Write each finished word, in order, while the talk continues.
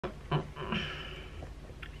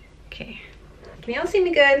Can y'all see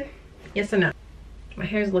me good? Yes or no? My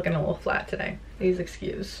hair's looking a little flat today. Please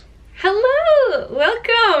excuse. Hello!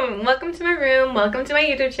 Welcome to my room. Welcome to my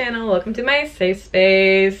YouTube channel. Welcome to my safe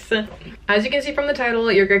space. As you can see from the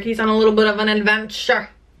title, your Gurky's on a little bit of an adventure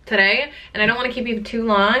today, and I don't want to keep you too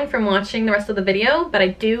long from watching the rest of the video, but I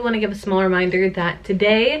do want to give a small reminder that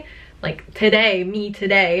today,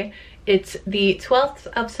 today, it's the 12th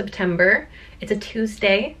of September. It's a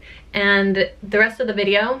Tuesday, and the rest of the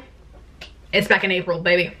video, it's back in April,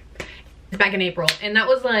 baby. It's back in April, and that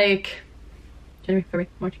was like January, February,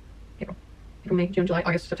 March, April, May, June, July,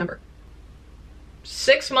 August, September.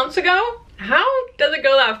 6 months ago? How does it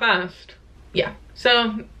go that fast? Yeah,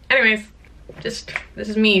 so anyways, this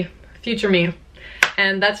is me, future me,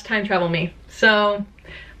 and that's time travel me. So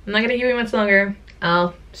I'm not gonna keep you much longer.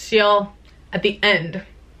 I'll see y'all at the end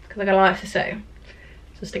because I got a lot to say,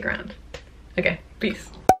 so stick around. Okay, peace.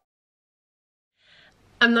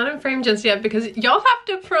 I'm not in frame just yet because y'all have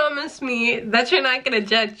to promise me that you're not gonna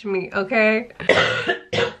judge me, okay?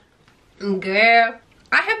 Girl,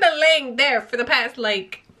 I have been laying there for the past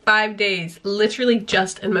like 5 days, literally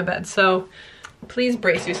just in my bed, so please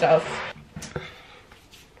brace yourself.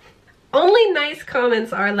 Only nice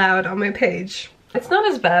comments are allowed on my page. It's not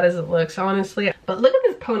as bad as it looks, honestly, but look at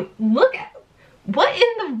this pony. Look at, what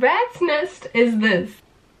in the rat's nest is this?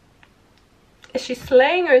 Is she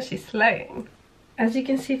slaying or is she slaying? As you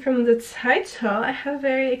can see from the title, I have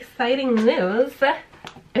very exciting news.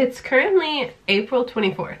 It's currently April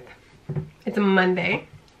 24th. It's a Monday.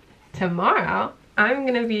 Tomorrow, I'm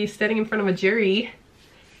gonna be standing in front of a jury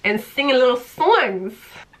and singing little songs.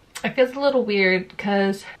 It feels a little weird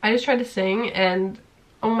because I just tried to sing and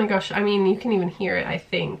oh my gosh, I mean, you can even hear it, I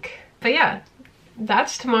think. But yeah,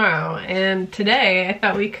 that's tomorrow. And today, I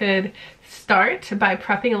thought we could start by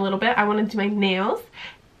prepping a little bit. I want to do my nails,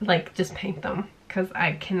 like just paint them, because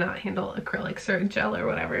I cannot handle acrylics or gel or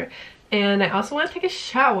whatever. And I also want to take a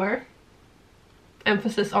shower.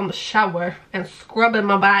 Emphasis on the shower and scrubbing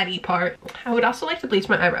my body part. I would also like to bleach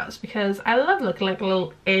my eyebrows because I love looking like a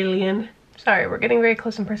little alien. Sorry, we're getting very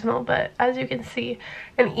close and personal, but as you can see,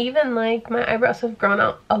 and even like my eyebrows have grown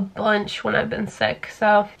out a bunch when I've been sick,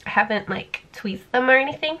 so I haven't like tweezed them or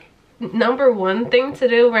anything. Number one thing to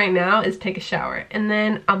do right now is take a shower, and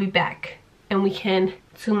then I'll be back and we can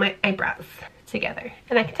do my eyebrows together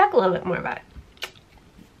and I can talk a little bit more about it.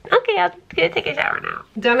 Okay, I'm gonna take a shower now.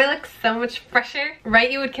 Don't I look so much fresher? Right,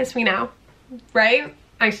 you would kiss me now, right?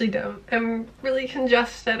 I actually don't. I'm really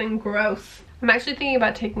congested and gross. I'm actually thinking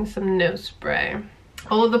about taking some nose spray.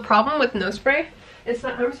 Although the problem with nose spray is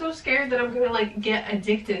that I'm so scared that I'm gonna like get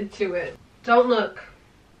addicted to it. Don't look.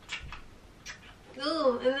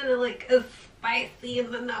 Ooh, and then it like is spicy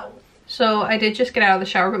in the nose. So I did just get out of the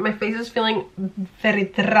shower, but my face is feeling very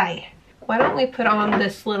dry. Why don't we put on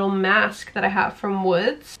this little mask that I have from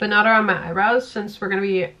Woods, but not around my eyebrows since we're gonna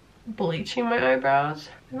be bleaching my eyebrows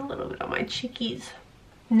and a little bit on my cheekies.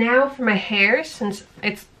 Now for my hair, since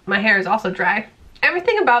my hair is also dry.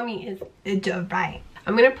 Everything about me is dry.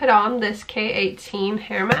 I'm gonna put on this K18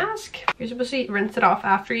 hair mask. You're supposed to rinse it off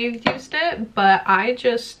after you've used it, but I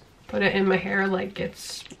just put it in my hair like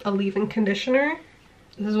it's a leave-in conditioner.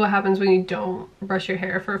 This is what happens when you don't brush your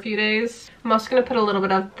hair for a few days. I'm also gonna put a little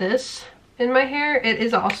bit of this in my hair. It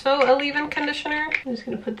is also a leave-in conditioner. I'm just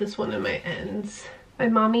gonna put this one in my ends. My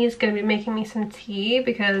mommy is gonna be making me some tea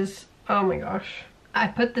because, oh my gosh. I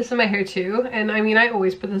put this in my hair too, and I mean, I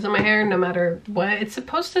always put this in my hair no matter what. It's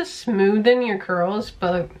supposed to smoothen your curls,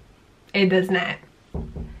 but it does not.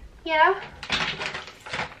 Yeah.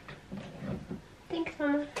 Thanks,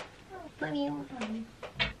 Mama. Love you.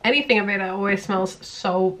 Anything of it always smells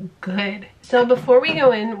so good. So before we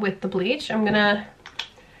go in with the bleach, I'm gonna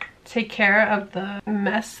take care of the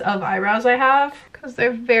mess of eyebrows I have because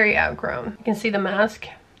they're very outgrown. You can see the mask.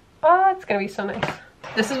 Oh, it's gonna be so nice.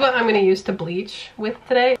 This is what I'm going to use to bleach with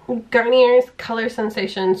today. Garnier's Color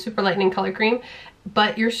Sensation Super Lightening Color Cream.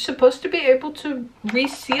 But you're supposed to be able to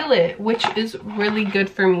reseal it, which is really good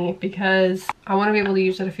for me because I want to be able to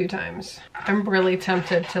use it a few times. I'm really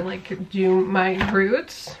tempted to like do my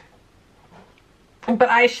roots, but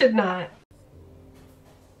I should not.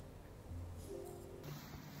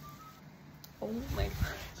 Oh my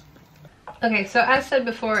god. Okay, so as said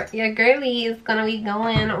before, your girly is going to be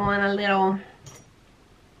going on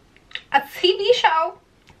a TV show.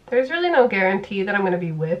 There's really no guarantee that I'm gonna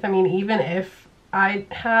be with. I mean, even if I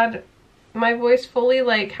had my voice fully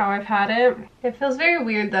like how I've had it, it feels very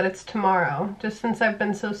weird that it's tomorrow, just since I've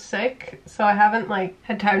been so sick. So I haven't like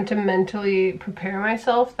had time to mentally prepare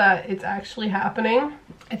myself that it's actually happening.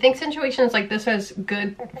 I think situations like this is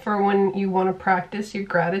good for when you want to practice your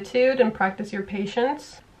gratitude and practice your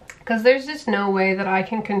patience. because there's just no way that I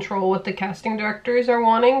can control what the casting directors are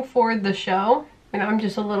wanting for the show. I mean, I'm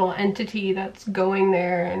just a little entity that's going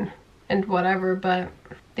there and whatever, but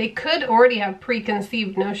they could already have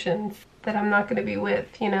preconceived notions that I'm not going to be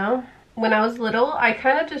with, you know? When I was little, I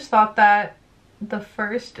kind of just thought that the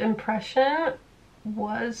first impression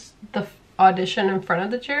was the audition in front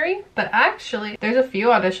of the jury, but actually there's a few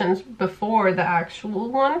auditions before the actual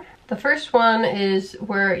one. The first one is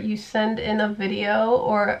where you send in a video,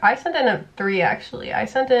 or I sent in 3 actually. I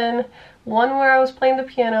sent in one where I was playing the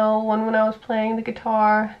piano, one when I was playing the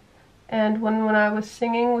guitar, and one when I was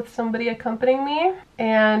singing with somebody accompanying me.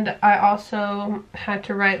 And I also had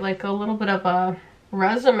to write like a little bit of a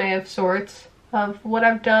resume of sorts of what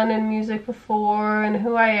I've done in music before and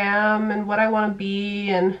who I am and what I want to be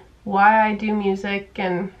and why I do music,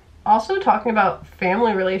 and also talking about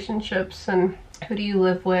family relationships and who do you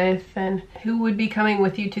live with and who would be coming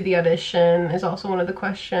with you to the audition is also one of the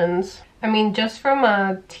questions. I mean, just from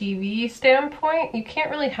a TV standpoint, you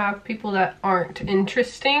can't really have people that aren't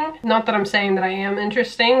interesting. Not that I'm saying that I am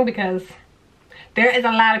interesting, because there is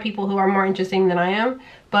a lot of people who are more interesting than I am,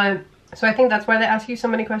 but so I think that's why they ask you so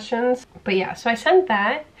many questions. But yeah, so I sent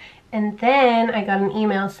that, and then I got an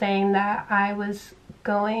email saying that I was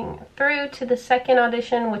going through to the second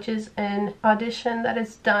audition, which is an audition that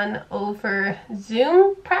is done over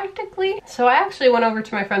Zoom practically. So I actually went over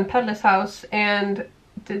to my friend Pelle's house and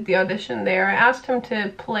did the audition there. I asked him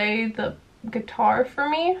to play the guitar for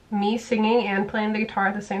me. Me singing and playing the guitar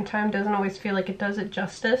at the same time doesn't always feel like it does it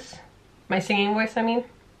justice. My singing voice, I mean.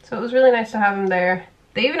 So it was really nice to have him there.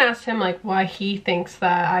 They even asked him like why he thinks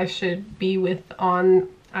that I should be with on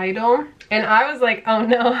Idol. And I was like, oh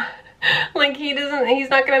no. Like he's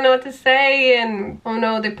not gonna know what to say, and oh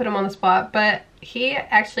no, they put him on the spot. But he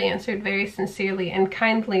actually answered very sincerely and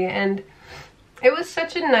kindly, and it was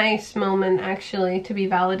such a nice moment actually to be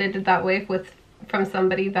validated that way from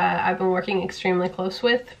somebody that I've been working extremely close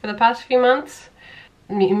with for the past few months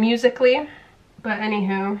musically. But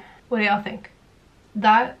anywho, what do y'all think?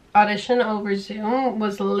 That audition over Zoom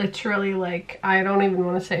was literally like, I don't even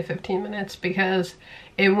want to say 15 minutes because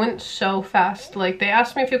it went so fast. Like they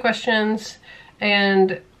asked me a few questions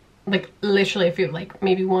and like literally a few, like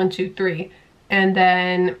maybe 1, 2, 3. And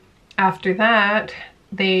then after that,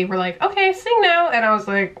 they were like, okay, sing now. And I was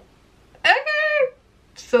like, okay.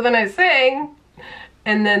 So then I sang,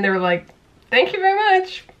 and then they were like, thank you very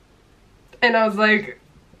much. And I was like,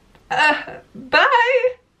 bye.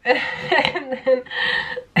 And then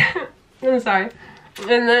I'm sorry.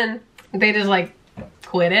 And then they just like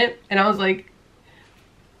quit it, and I was like,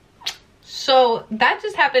 so that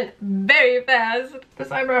just happened very fast.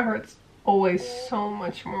 This eyebrow hurts always so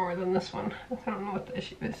much more than this one. I don't know what the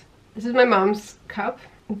issue is. This is my mom's cup.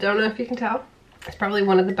 Don't know if you can tell. It's probably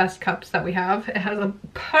one of the best cups that we have. It has a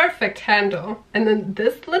perfect handle. And then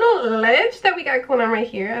this little ledge that we got going on right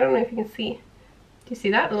here, I don't know if you can see. Do you see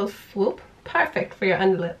that little swoop? Perfect for your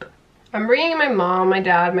underlip. I'm bringing my mom, my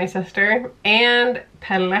dad, my sister, and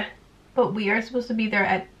Pelle. But we are supposed to be there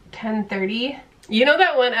at 10:30. You know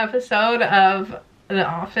that one episode of The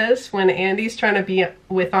Office when Andy's trying to be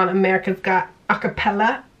with on America's Got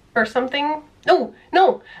Acapella or something?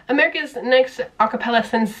 No, America's Next Acapella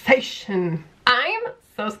Sensation. I'm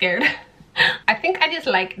so scared. I think I just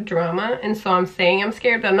like drama, and so I'm saying I'm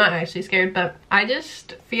scared, but I'm not actually scared. But I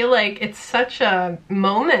just feel like it's such a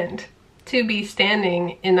moment to be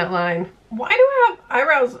standing in that line. Why do I have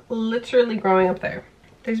eyebrows literally growing up there?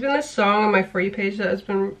 There's been this song on my For You page that has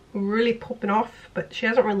been really popping off, but she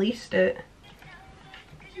hasn't released it.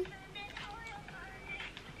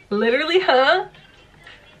 Literally, huh?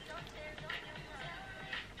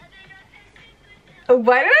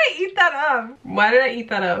 Why did I eat that up? Why did I eat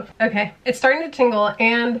that up? Okay, it's starting to tingle,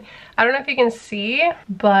 and I don't know if you can see,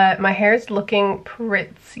 but my hair is looking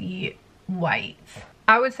pretty white.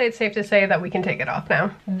 I would say it's safe to say that we can take it off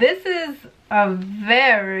now. This is a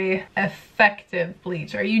very effective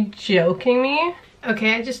bleach. Are you joking me?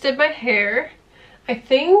 Okay, I just did my hair. I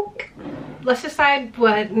think, let's decide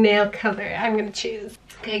what nail color I'm gonna choose.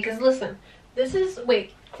 Okay, because listen, this is,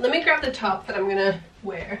 wait, let me grab the top that I'm gonna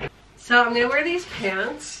wear. So I'm gonna wear these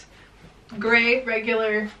pants, gray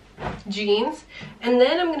regular jeans, and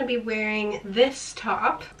then I'm gonna be wearing this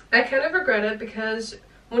top. I kind of regret it because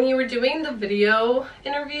when you were doing the video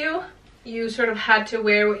interview, you sort of had to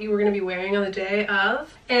wear what you were going to be wearing on the day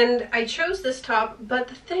of. And I chose this top, but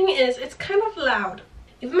the thing is, it's kind of loud.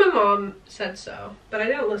 Even my mom said so, but I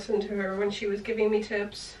didn't listen to her when she was giving me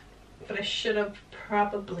tips. But I should have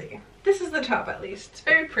probably. This is the top at least. It's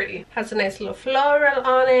very pretty. Has a nice little floral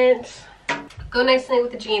on it. Go nicely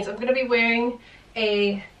with the jeans. I'm going to be wearing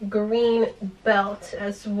a green belt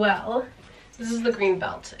as well. This is the green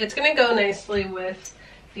belt. It's gonna go nicely with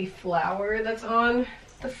the flower that's on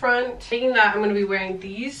the front. Taking that, I'm gonna be wearing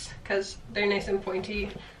these because they're nice and pointy,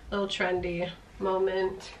 little trendy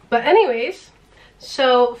moment. But anyways,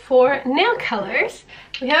 so for nail colors,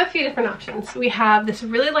 we have a few different options. We have this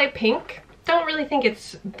really light pink. Don't really think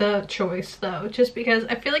it's the choice though, just because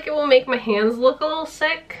I feel like it will make my hands look a little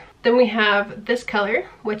sick. Then we have this color,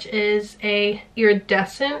 which is a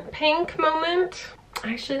iridescent pink moment.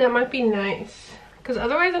 Actually, that might be nice, because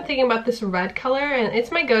otherwise I'm thinking about this red color, and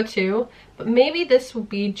it's my go-to, but maybe this will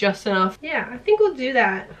be just enough. Yeah, I think we'll do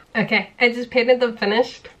that. Okay, I just painted them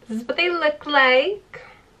finished. This is what they look like.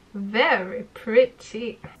 Very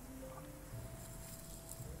pretty.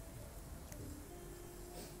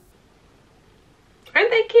 Aren't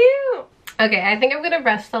they cute? Okay, I think I'm gonna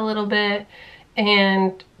rest a little bit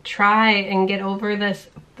and try and get over this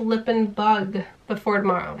flippin' bug before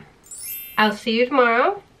tomorrow. I'll see you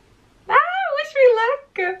tomorrow. Ah, wish me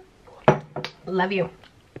luck. Love you.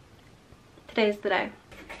 Today's the day.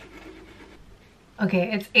 Okay,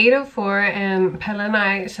 it's 8:04 and Pelle and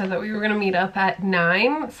I said that we were gonna meet up at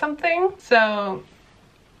 9 something. So,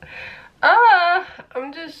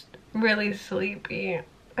 I'm just really sleepy,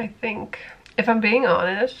 I think. If I'm being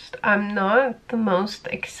honest, I'm not the most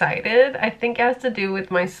excited. I think it has to do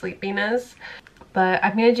with my sleepiness, but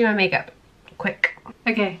I'm gonna do my makeup quick.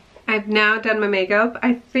 Okay, I've now done my makeup.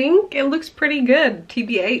 I think it looks pretty good,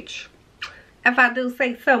 TBH, if I do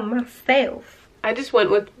say so myself. I just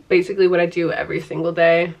went with basically what I do every single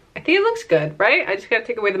day. I think it looks good, right? I just gotta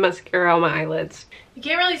take away the mascara on my eyelids. You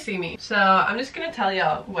can't really see me, so I'm just gonna tell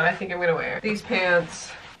y'all what I think I'm gonna wear. These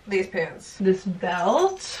pants, this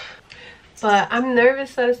belt. But I'm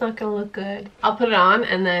nervous that it's not gonna look good. I'll put it on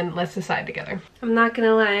and then let's decide together. I'm not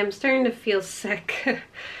gonna lie, I'm starting to feel sick.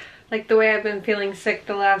 Like the way I've been feeling sick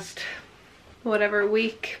the last, whatever,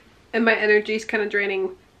 week. And my energy's kind of draining.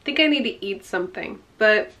 I think I need to eat something.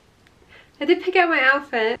 But I did pick out my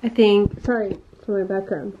outfit. I think, sorry for my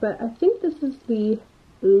background, but I think this is the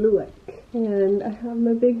look. And I have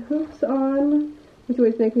my big hoofs on, which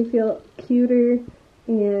always make me feel cuter.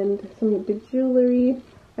 And some of the jewelry.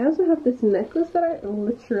 I also have this necklace that I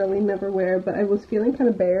literally never wear, but I was feeling kind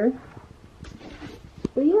of bare.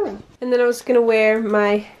 But yeah. And then I was gonna wear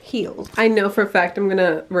my heels. I know for a fact I'm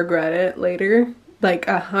gonna regret it later, like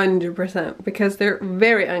 100%, because they're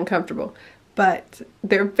very uncomfortable, but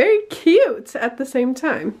they're very cute at the same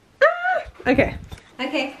time. Ah! Okay.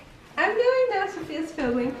 Okay, I'm going now. Sophia's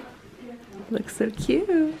filming. Looks so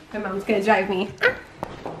cute. My mom's gonna drive me. Ah!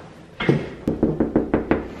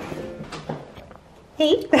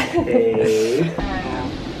 Hey. Hey.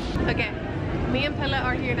 Okay, me and Pelle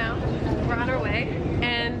are here now. We're on our way,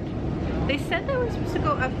 and they said that we're supposed to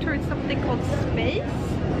go up towards something called space,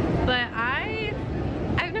 but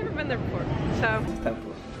I've never been there before, so.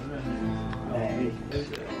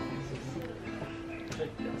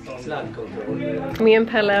 Me and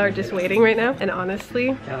Pelle are just waiting right now, and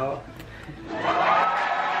honestly,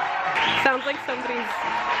 sounds like somebody's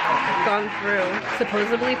gone through.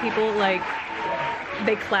 Supposedly people like,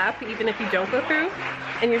 they clap even if you don't go through,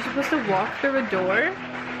 and you're supposed to walk through a door,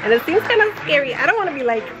 and it seems kind of scary. I don't want to be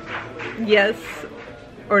like yes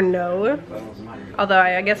or no, although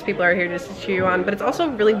I guess people are here just to cheer you on, but it's also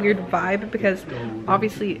a really weird vibe because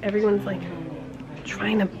obviously everyone's like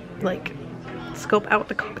trying to like scope out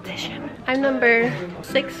the competition. I'm number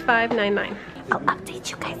 6599. I'll update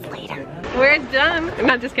you guys later. We're done. I'm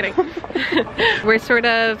not just kidding. We're sort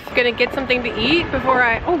of gonna get something to eat before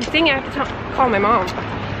oh dang, I have to call my mom.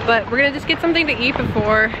 But we're gonna just get something to eat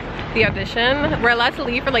before the audition. We're allowed to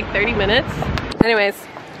leave for like 30 minutes. Anyways,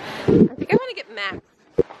 I think I wanna get Max.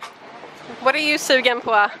 What are you sugen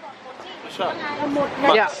på?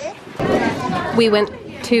 Yeah. We went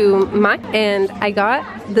to Mac and I got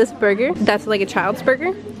this burger. That's like a child's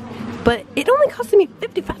burger. But it only costed me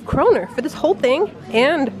 55 kroner for this whole thing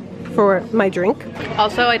and for my drink.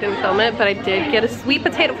 Also, I didn't film it, but I did get a sweet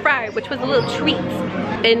potato fry, which was a little treat.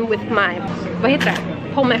 In with my, vad heter det?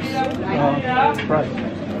 Pommes.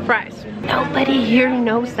 Fries. Nobody here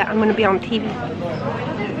knows that I'm gonna be on TV.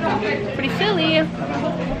 Pretty silly.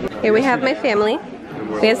 Here we have my family.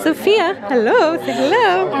 We have Sophia. Hello, say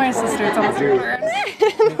hello. My sister, it's almost her turn.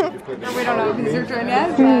 We don't know if it's your turn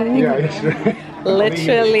yet, but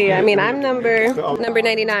Literally, I mean, I'm number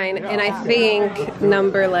 99, and I think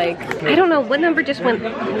number like, I don't know, what number just went,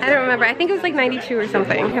 I don't remember, I think it was like 92 or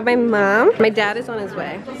something. I have my mom, my dad is on his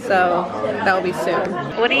way, so that'll be soon.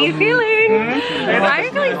 What are you feeling?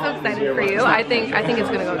 I'm feeling so excited for you. I think it's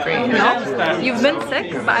gonna go great. No? You've been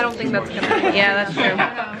sick, but I don't think that's gonna, yeah, that's true.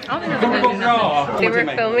 I don't think that's gonna do nothing. They were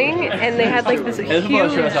filming, and they had like this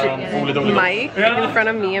huge mic in front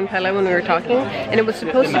of me and Pelle when we were talking, and it was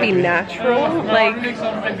supposed to be natural. Like,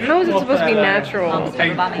 how is it supposed to be natural? Oh,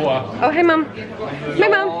 hey mom. Hey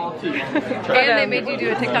mom. And they made you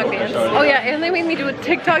do a TikTok dance. Oh yeah, and they made me do a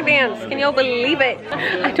TikTok dance. Can y'all believe it?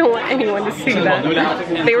 I don't want anyone to see that.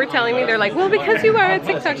 They were telling me, they're like, well, because you are a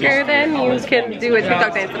TikToker, then you can do a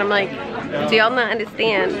TikTok dance. And I'm like, do y'all not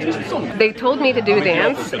understand? They told me to do a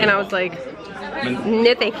dance, and I was like,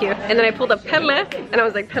 no thank you. And then I pulled up Pelle, and I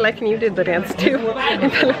was like, Pelle, can you do the dance too?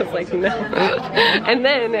 And Pelle was like, no. And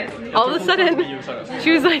then all of a sudden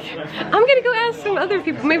she was like, I'm gonna go ask some other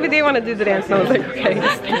people, maybe they want to do the dance. And I was like, okay,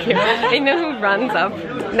 thank you. And you know who runs up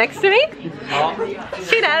next to me?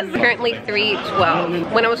 She does. Currently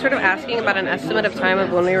 3:12. When I was sort of asking about an estimate of time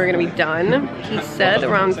of when we were gonna be done, he said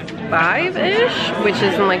around 5-ish, which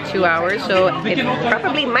is in like 2 hours, so it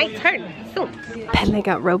probably might turn soon. Pelle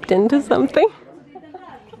got roped into something.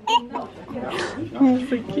 He's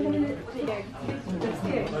so cute.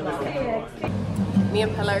 Me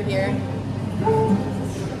and Pelle are here.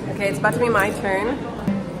 Okay, it's about to be my turn.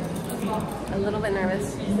 A little bit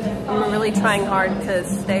nervous. I'm really trying hard to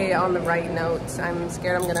stay on the right notes. I'm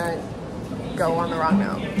scared I'm gonna go on the wrong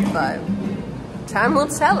note, but time will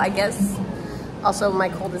tell, I guess. Also, my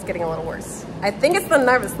cold is getting a little worse. I think it's the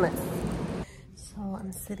nervousness. So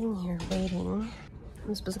I'm sitting here waiting.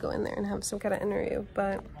 I'm supposed to go in there and have some kind of interview,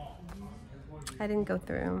 but I didn't go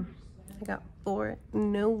through. I got 4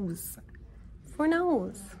 no's. 4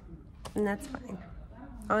 no's. And that's fine.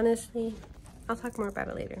 Honestly, I'll talk more about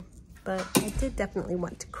it later. But I did definitely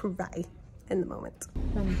want to cry in the moment.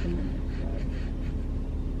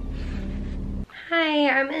 Hi,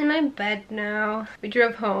 I'm in my bed now. We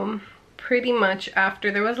drove home pretty much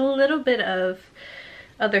after there was a little bit of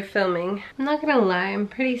other filming. I'm not gonna lie, I'm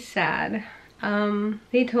pretty sad.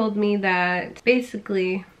 They told me that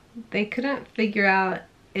basically they couldn't figure out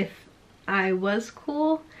if I was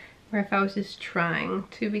cool or if I was just trying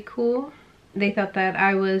to be cool. They thought that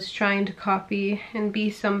I was trying to copy and be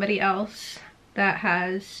somebody else that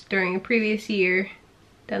has, during a previous year,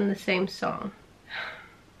 done the same song.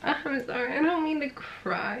 I'm sorry, I don't mean to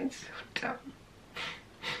cry, it's so dumb.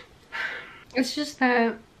 It's just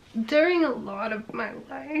that during a lot of my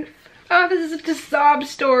life, oh, this is such a sob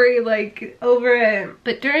story, like, over it.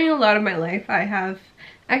 But during a lot of my life, I have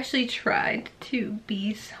actually tried to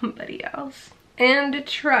be somebody else. And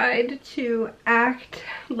tried to act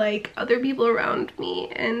like other people around me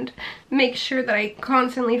and make sure that I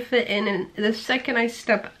constantly fit in. And the second I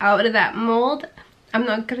step out of that mold, I'm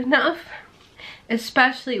not good enough.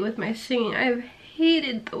 Especially with my singing. I've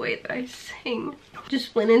hated the way that I sing.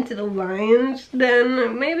 Just went into the lines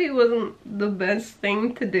then. Maybe it wasn't the best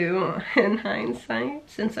thing to do in hindsight,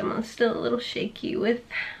 since I'm still a little shaky with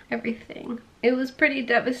everything. It was pretty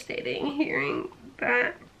devastating hearing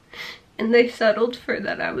that. And they settled for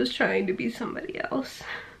that I was trying to be somebody else.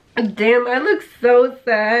 Damn, I look so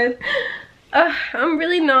sad. I'm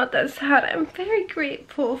really not that sad. I'm very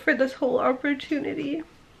grateful for this whole opportunity.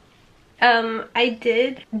 I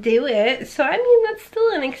did do it, so I mean, that's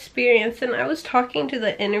still an experience. And I was talking to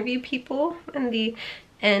the interview people in the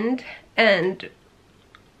end, and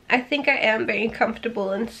I think I am very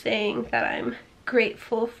comfortable in saying that I'm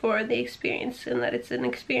grateful for the experience and that it's an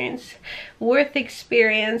experience worth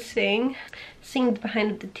experiencing. Seeing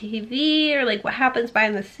behind the TV or like what happens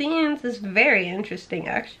behind the scenes is very interesting,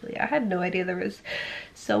 actually. I had no idea there was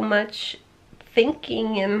so much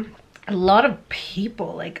thinking and a lot of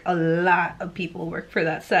people, like a lot of people work for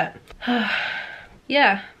that set.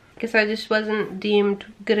 Yeah, I guess I just wasn't deemed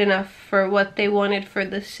good enough for what they wanted for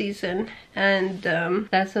this season, and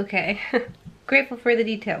that's okay. Grateful for the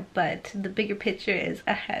detail, but the bigger picture is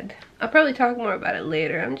ahead. I'll probably talk more about it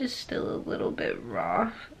later. I'm just still a little bit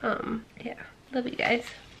raw. Yeah, love you guys.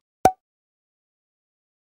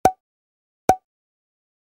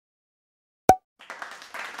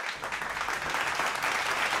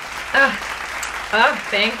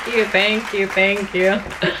 Thank you.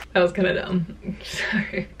 That was kind of dumb.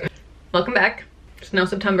 Sorry. Welcome back. It's now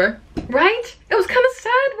September. Right? It was kind of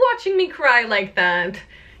sad watching me cry like that.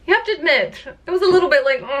 You have to admit, it was a little bit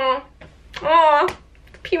like, oh,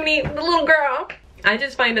 puny, the little girl. I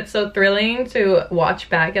just find it so thrilling to watch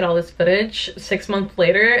back at all this footage 6 months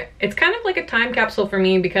later. It's kind of like a time capsule for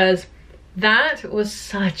me because That was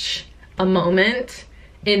such a moment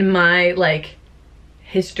in my like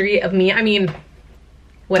history of me. I mean,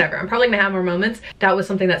 whatever, I'm probably gonna have more moments. That was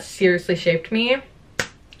something that seriously shaped me.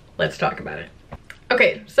 Let's talk about it.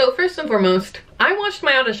 Okay, so first and foremost, I watched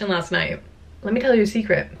my audition last night. Let me tell you a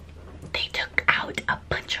secret. They took out a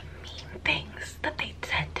bunch of mean things that they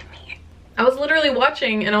said to me. I was literally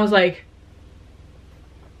watching and I was like,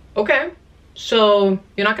 okay, so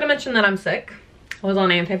you're not gonna mention that I'm sick. I was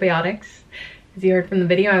on antibiotics. As you heard from the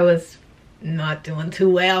video, I was not doing too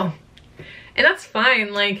well. And that's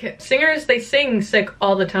fine, like singers, they sing sick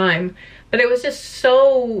all the time. But it was just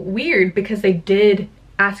so weird because they did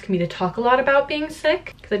ask me to talk a lot about being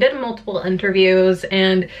sick. Because I did multiple interviews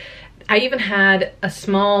and I even had a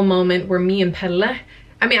small moment where me and Pelle,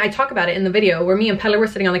 I mean, I talk about it in the video, where me and Pelle were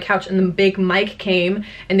sitting on the couch and the big mic came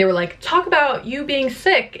and they were like, talk about you being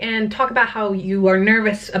sick and talk about how you are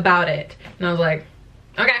nervous about it. And I was like,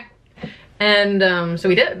 okay. And so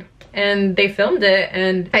we did. And they filmed it,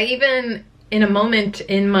 and I even, in a moment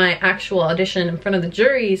in my actual audition in front of the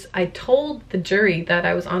juries, I told the jury that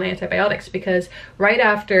I was on antibiotics because right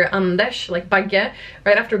after Anders, like Bagge,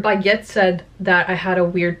 right after Bagge said that I had a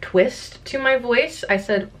weird twist to my voice, I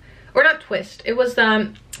said, or not twist, it was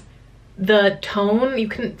the tone, you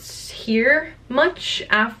couldn't hear much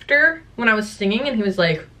after when I was singing, and he was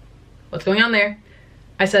like, what's going on there?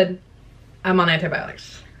 I said, I'm on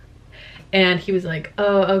antibiotics. And he was like,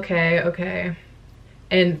 oh, okay.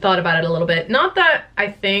 And thought about it a little bit. Not that I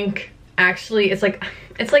think, actually, it's like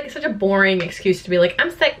such a boring excuse to be like, I'm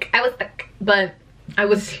sick, I was sick. But I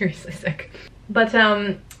was seriously sick. But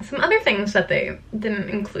some other things that they didn't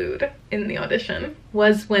include in the audition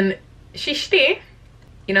was when hiiiiiiii,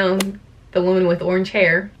 you know, the woman with orange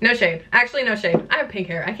hair. No shade, actually no shade. I have pink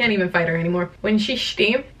hair, I can't even fight her anymore. When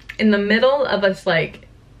hiiiiiiii, in the middle of us like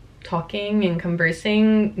talking and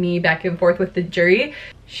conversing, me back and forth with the jury,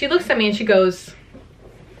 she looks at me and she goes,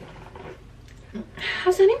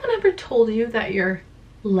 has anyone ever told you that your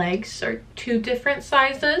legs are 2 different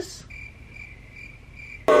sizes?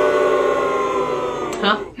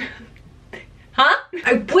 Huh? Huh?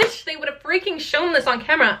 I wish they would have freaking shown this on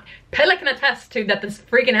camera. Pelle can attest to that this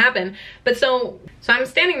freaking happened. But so I'm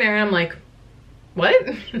standing there and I'm like, what?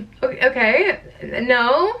 Okay,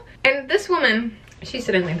 no. And this woman, she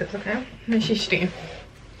didn't think that's okay. Men hiiiiiiii.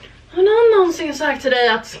 Har någon någonsin sagt till dig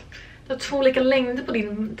att du har 2 olika längder på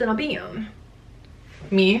dina ben?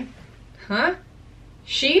 Me? Huh?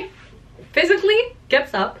 She physically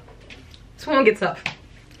gets up. This woman gets up.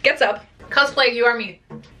 Gets up. Cosplay, you are me.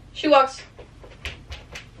 She walks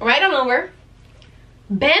right on over,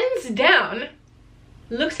 bends down,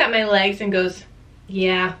 looks at my legs and goes,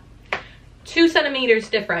 yeah, 2 centimeters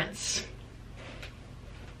difference.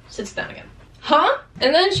 Sits down again. Huh?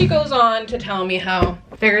 And then she goes on to tell me how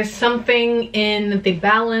there is something in the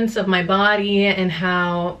balance of my body and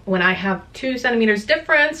how when I have 2 centimeters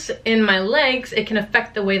difference in my legs, it can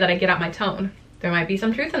affect the way that I get out my tone. There might be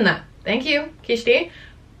some truth in that. Thank you, hiiiiiiii.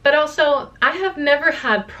 But also, I have never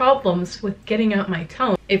had problems with getting out my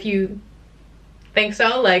tone. If you think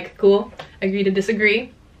so, like, cool, agree to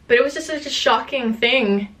disagree. But it was just such a shocking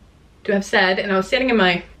thing to have said, and I was standing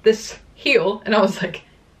in this heel, and I was like,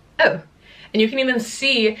 oh. And you can even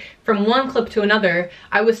see from one clip to another,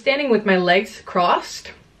 I was standing with my legs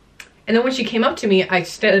crossed. And then when she came up to me, I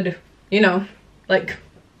stood, you know, like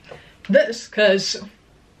this, because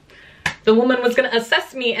the woman was gonna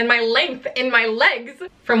assess me and my length in my legs.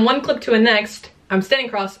 From one clip to the next, I'm standing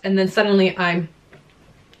crossed, and then suddenly I'm,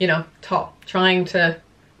 you know, tall, trying to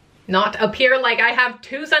not appear like I have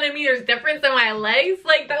 2 centimeters difference in my legs.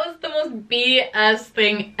 Like, that was the most BS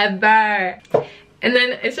thing ever. And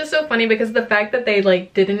then it's just so funny because the fact that they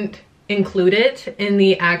like didn't include it in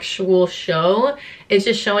the actual show is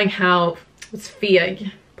just showing how it's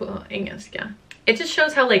feg på engelska. It just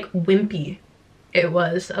shows how like wimpy it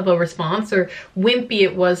was of a response, or wimpy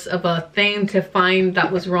it was of a thing to find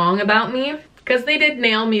that was wrong about me. Because they did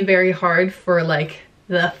nail me very hard for like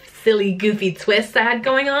the silly goofy twists I had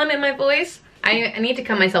going on in my voice. I need to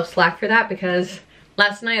cut myself slack for that, because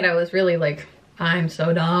last night I was really like, I'm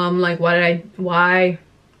so dumb, like why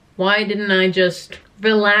didn't I just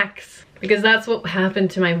relax? Because that's what happened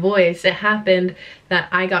to my voice. It happened that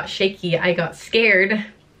I got shaky, I got scared.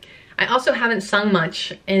 I also haven't sung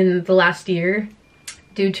much in the last year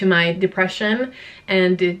due to my depression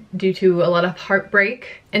and due to a lot of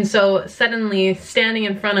heartbreak. And so suddenly standing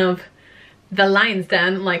in front of the lion's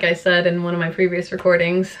den, like I said in one of my previous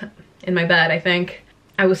recordings, in my bed I think,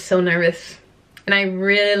 I was so nervous. And I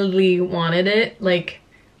really wanted it, like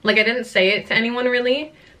I didn't say it to anyone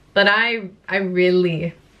really, but I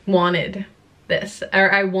really wanted this,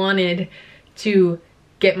 or I wanted to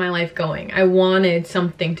get my life going. I wanted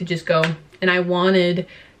something to just go, and I wanted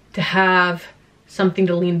to have something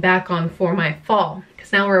to lean back on for my fall,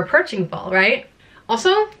 because now we're approaching fall, right?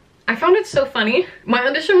 Also, I found it so funny. My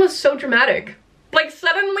audition was so dramatic. Like,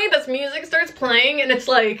 suddenly this music starts playing and it's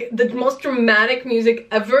like the most dramatic music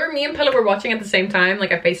ever. Me and Pelle were watching at the same time.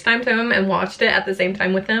 Like, I FaceTimed him and watched it at the same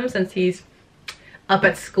time with him since he's up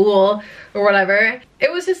at school or whatever.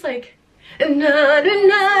 It was just like, na, na, na,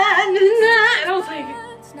 na, na, and I was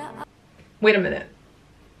like, wait a minute.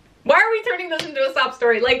 Why are we turning this into a sob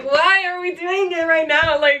story? Like, why are we doing it right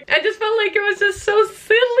now? Like, I just felt like it was just so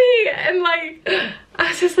silly. And like, I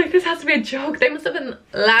was just like, this has to be a joke. They must have been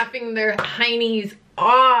laughing their heinies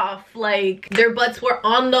off. Like, their butts were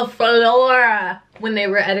on the floor when they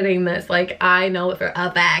were editing this. Like, I know for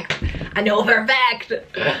a fact. I know for a fact.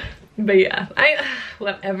 But yeah,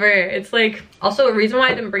 whatever. It's like, also a reason why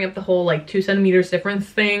I didn't bring up the whole like 2 centimeters difference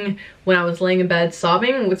thing when I was laying in bed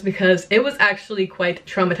sobbing was because it was actually quite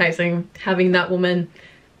traumatizing having that woman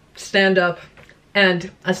stand up and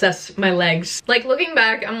assess my legs. Like, looking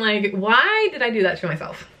back, I'm like, why did I do that to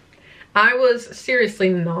myself? I was seriously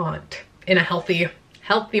not in a healthy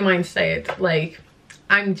mindset. Like,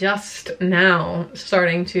 I'm just now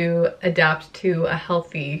starting to adapt to a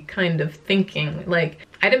healthy kind of thinking. Like,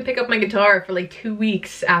 I didn't pick up my guitar for like 2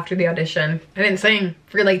 weeks after the audition. I didn't sing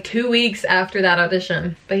for like 2 weeks after that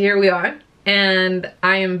audition. But here we are. And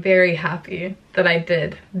I am very happy that I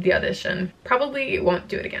did the audition. Probably won't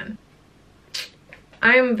do it again.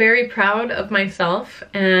 I am very proud of myself,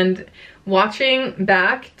 and watching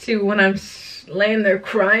back to when I'm laying there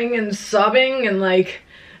crying and sobbing and like,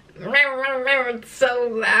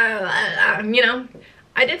 so, you know,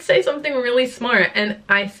 I did say something really smart, and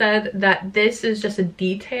I said that this is just a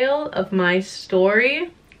detail of my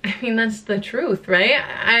story. I mean, that's the truth,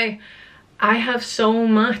 right? I have so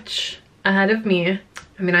much ahead of me.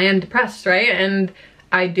 I mean, I am depressed, right? And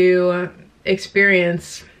I do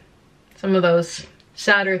experience some of those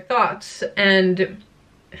sadder thoughts, and it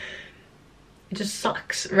just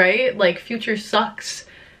sucks, right? Like, future sucks.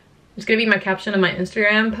 It's gonna be my caption of my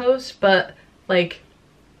Instagram post, but like,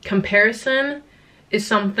 comparison is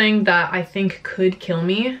something that I think could kill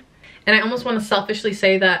me. And I almost want to selfishly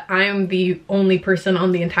say that I am the only person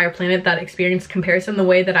on the entire planet that experienced comparison the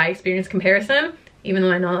way that I experienced comparison, even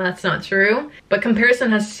though I know that's not true. But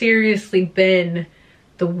comparison has seriously been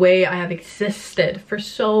the way I have existed for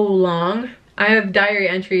so long. I have diary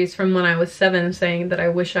entries from when I was 7 saying that I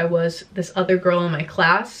wish I was this other girl in my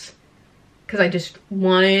class, because I just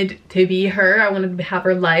wanted to be her. I wanted to have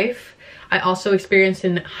her life. I also experienced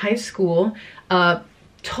in high school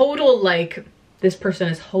total like, this person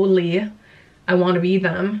is holy, I want to be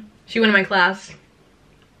them. She went in my class.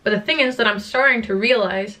 But the thing is that I'm starting to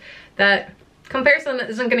realize that comparison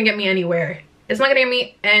isn't going to get me anywhere. It's not going to get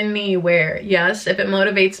me anywhere. Yes, if it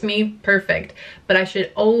motivates me, perfect. But I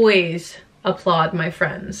should always applaud my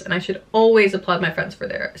friends, and I should always applaud my friends for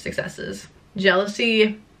their successes.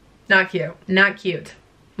 Jealousy, not cute. Not cute.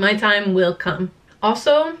 My time will come.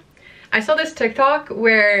 Also, I saw this TikTok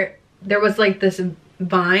where there was like this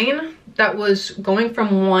vine that was going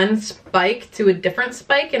from one spike to a different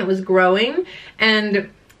spike, and it was growing, and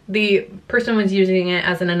the person was using it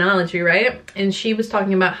as an analogy, right? And she was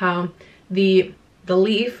talking about how the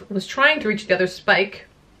leaf was trying to reach the other spike,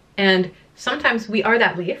 and sometimes we are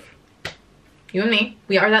that leaf. You and me,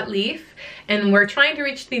 we are that leaf, and we're trying to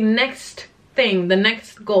reach the next thing, the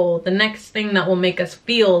next goal, the next thing that will make us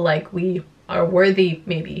feel like we are worthy,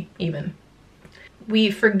 maybe even. We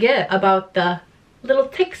forget about the little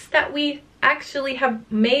ticks that we actually have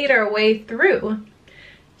made our way through.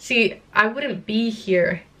 See, I wouldn't be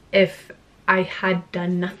here if I had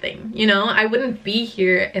done nothing, you know? I wouldn't be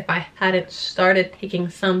here if I hadn't started taking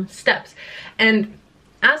some steps. And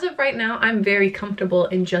as of right now, I'm very comfortable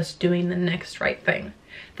in just doing the next right thing.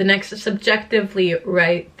 The next subjectively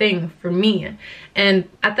right thing for me. And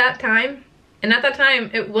at that time,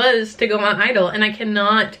 it was to go on Idol, and I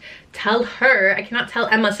cannot tell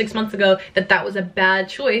Emma 6 months ago that that was a bad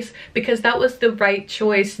choice, because that was the right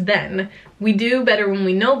choice then. We do better when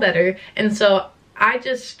we know better, and so I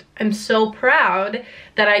just am so proud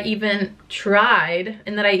that I even tried,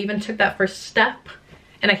 and that I even took that first step,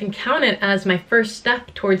 and I can count it as my first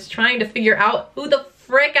step towards trying to figure out who the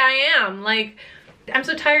frick I am. Like, I'm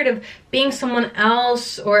so tired of being someone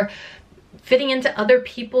else or fitting into other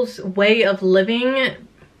people's way of living.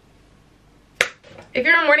 If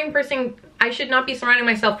you're a morning person, I should not be surrounding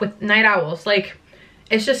myself with night owls. Like,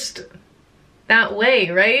 it's just that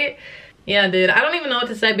way, right? Yeah, dude, I don't even know what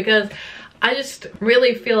to say, because I just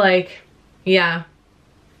really feel like, yeah,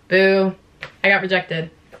 boo, I got rejected.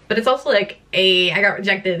 But it's also like, hey, I got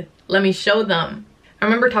rejected. Let me show them. I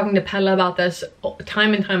remember talking to Pelle about this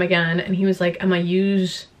time and time again, and he was like, Emma,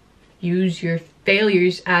 use your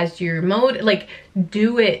failures as your mode. Like,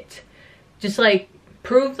 do it. Just like,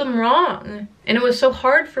 prove them wrong. And it was so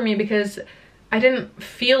hard for me because I didn't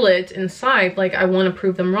feel it inside. Like, I want to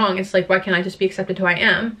prove them wrong. It's like, why can't I just be accepted who I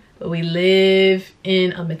am? But we live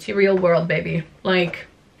in a material world, baby. Like,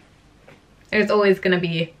 there's always gonna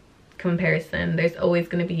be comparison. There's always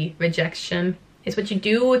gonna be rejection. It's what you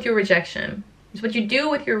do with your rejection. It's what you do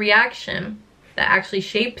with your reaction that actually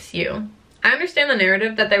shapes you. I understand the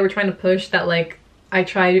narrative that they were trying to push, that like I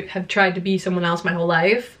have tried to be someone else my whole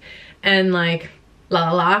life, and like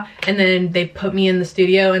la la la, and then they put me in the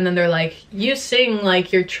studio and then they're like, you sing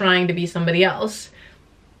like you're trying to be somebody else.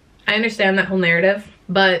 I understand that whole narrative,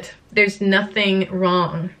 but there's nothing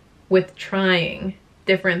wrong with trying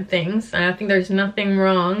different things, and I think there's nothing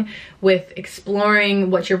wrong with exploring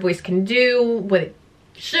what your voice can do, what it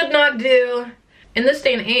should not do. In this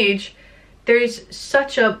day and age, there's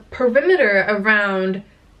such a perimeter around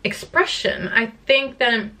expression. I think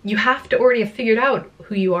that you have to already have figured out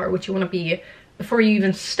who you are, what you want to be, before you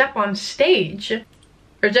even step on stage.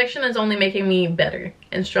 Rejection is only making me better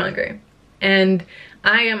and stronger, and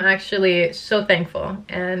I am actually so thankful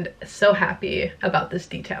and so happy about this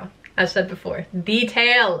detail. As said before,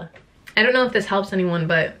 detail. I don't know if this helps anyone,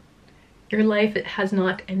 but your life, it has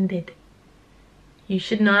not ended. You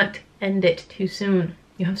should not end it too soon.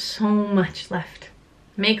 You have so much left.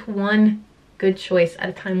 Make one good choice at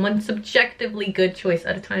a time, one subjectively good choice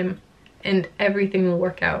at a time, and everything will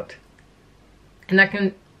work out. And that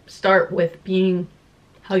can start with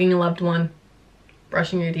hugging a loved one,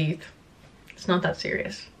 brushing your teeth. It's not that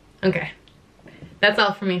serious. Okay, that's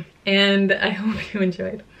all for me, and I hope you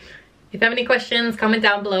enjoyed. If you have any questions, comment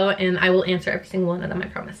down below and I will answer every single one of them, I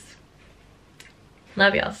promise.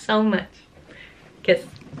 Love y'all so much. Kiss.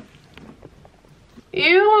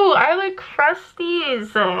 Ew, I like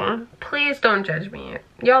crusties. Please don't judge me.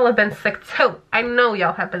 Y'all have been sick too. I know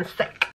y'all have been sick.